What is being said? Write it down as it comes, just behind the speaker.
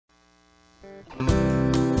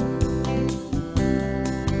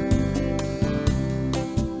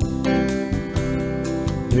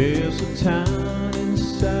There's a town in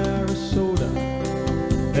Sarasota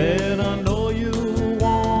that I know you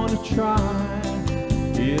want to try.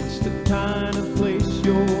 It's the kind of place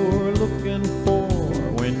you're looking for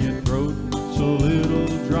when your throat's a little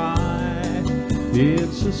dry.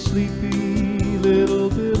 It's a sleepy little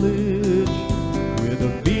village with a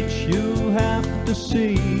beach you'll have to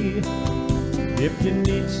see. If you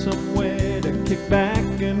need somewhere to kick back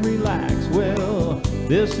and relax, well,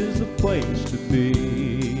 this is the place to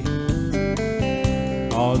be.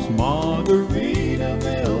 'Cause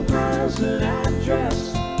Margaritaville has an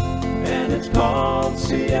address, and it's called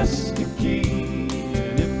Siesta Key.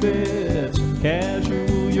 And if it's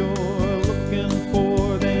casual you're looking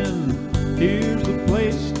for, then here's the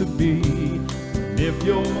place to be. And if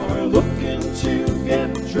you're looking to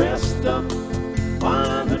get dressed up,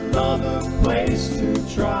 find another place to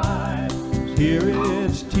try. Here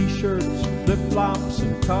it's t-shirts, flip-flops,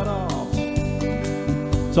 and cut-offs.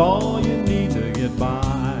 It's all you need to get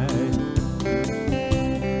by.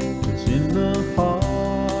 It's in the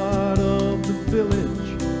heart of the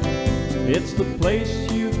village. It's the place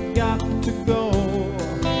you've got to go.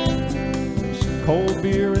 Some cold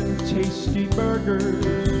beer and tasty burgers,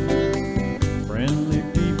 friendly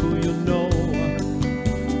people you know.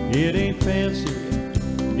 It ain't fancy,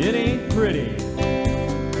 it ain't pretty.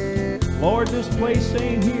 Lord, this place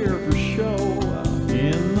ain't here for show.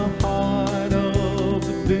 In the heart of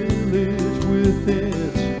the village with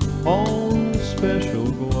its own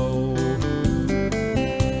special glow.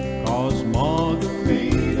 'Cause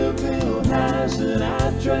Margaritaville has an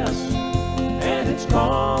address, and it's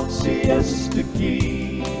called Siesta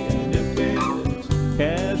Key. And if it's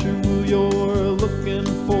casual you're looking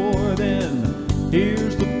for, then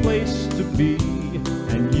here's the place to be.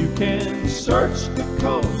 And you can search the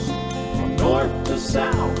coast from north to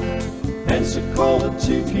south, Pensacola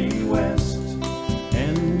to Key West.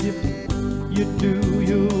 And if you do,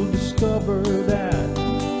 you'll discover that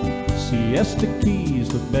Siesta Key's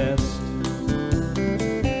the best.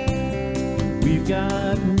 We've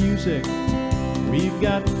got music, we've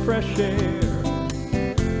got fresh air,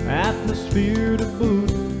 atmosphere to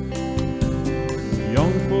boot,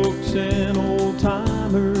 young folks and old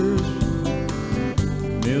timers,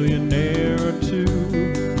 millionaire or two.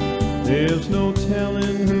 There's no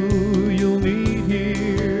telling who you'll meet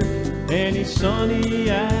here any sunny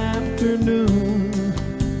afternoon.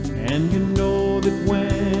 And you know that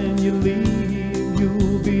when you leave,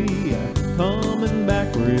 you'll be coming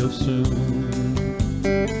back real soon.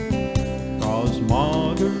 'Cause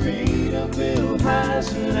Margaritaville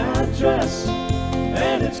has an address,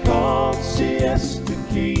 and it's called Siesta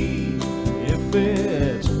Key. If it